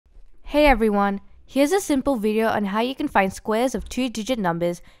Hey everyone, here's a simple video on how you can find squares of two-digit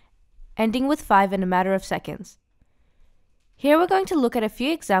numbers ending with 5 in a matter of seconds. Here we're going to look at a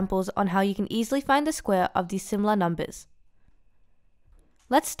few examples on how you can easily find the square of these similar numbers.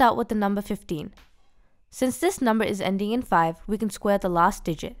 Let's start with the number 15. Since this number is ending in 5, we can square the last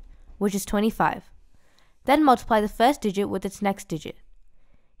digit, which is 25. Then multiply the first digit with its next digit.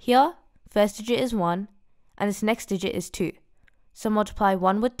 Here, first digit is 1, and its next digit is 2. So multiply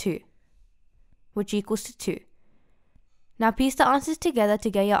 1 with 2, which equals to 2. Now piece the answers together to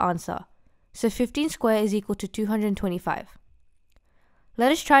get your answer. So 15 squared is equal to 225.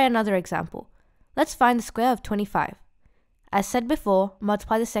 Let us try another example. Let's find the square of 25. As said before,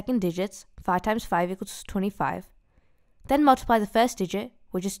 multiply the second digits, 5 times 5 equals 25. Then multiply the first digit,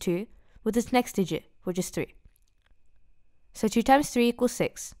 which is 2, with its next digit, which is 3. So 2 times 3 equals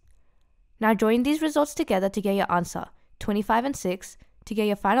 6. Now join these results together to get your answer, 25 and 6, to get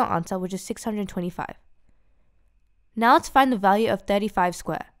your final answer, which is 625. Now let's find the value of 35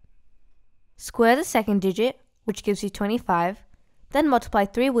 squared. Square the second digit, which gives you 25, then multiply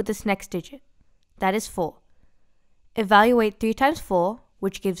 3 with its next digit, that is 4. Evaluate 3 times 4,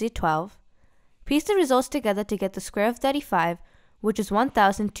 which gives you 12. Piece the results together to get the square of 35, which is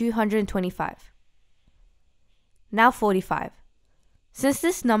 1225. Now 45. Since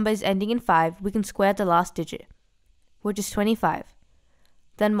this number is ending in 5, we can square the last digit, which is 25.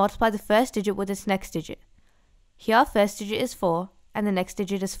 Then multiply the first digit with its next digit. Here, first digit is 4, and the next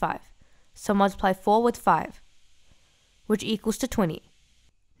digit is 5. So multiply 4 with 5, which equals to 20.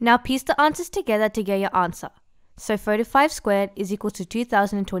 Now piece the answers together to get your answer. So 35 squared is equal to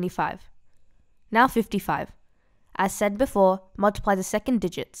 2025. Now 55. As said before, multiply the second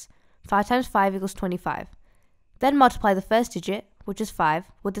digits. 5 times 5 equals 25. Then multiply the first digit, which is 5,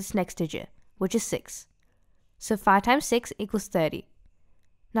 with its next digit, which is 6. So 5 times 6 equals 30.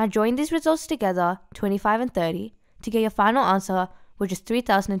 Now join these results together, 25 and 30, to get your final answer, which is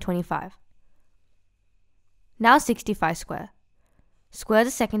 3025. Now 65 squared. Square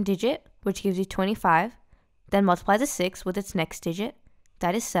the second digit, which gives you 25, then multiply the 6 with its next digit,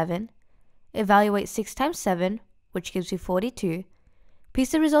 that is 7. Evaluate 6 times 7, which gives you 42.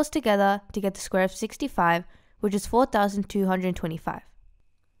 Piece the results together to get the square of 65, which is 4225.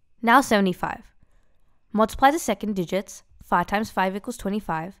 Now 75. Multiply the second digits, 5 times 5 equals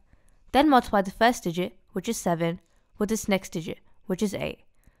 25, then multiply the first digit, which is 7, with its next digit, which is 8.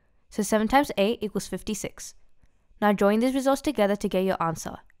 So 7 times 8 equals 56. Now join these results together to get your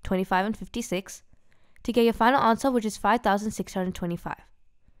answer, 25 and 56, to get your final answer, which is 5625.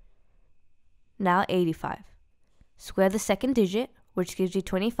 Now 85. Square the second digit, which gives you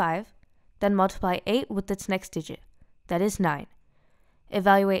 25, then multiply 8 with its next digit, that is 9.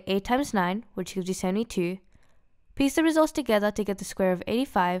 Evaluate 8 times 9, which gives you 72. Piece the results together to get the square of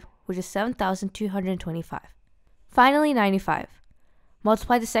 85, which is 7225. Finally, 95.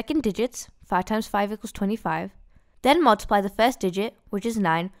 Multiply the second digits, 5 times 5 equals 25, then multiply the first digit, which is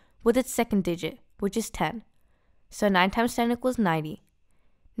 9, with its second digit, which is 10. So 9 times 10 equals 90.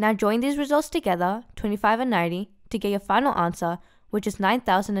 Now join these results together, 25 and 90, to get your final answer, which is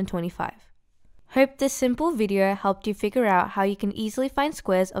 9025. Hope this simple video helped you figure out how you can easily find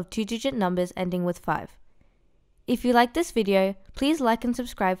squares of two-digit numbers ending with 5. If you like this video, please like and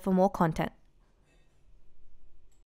subscribe for more content.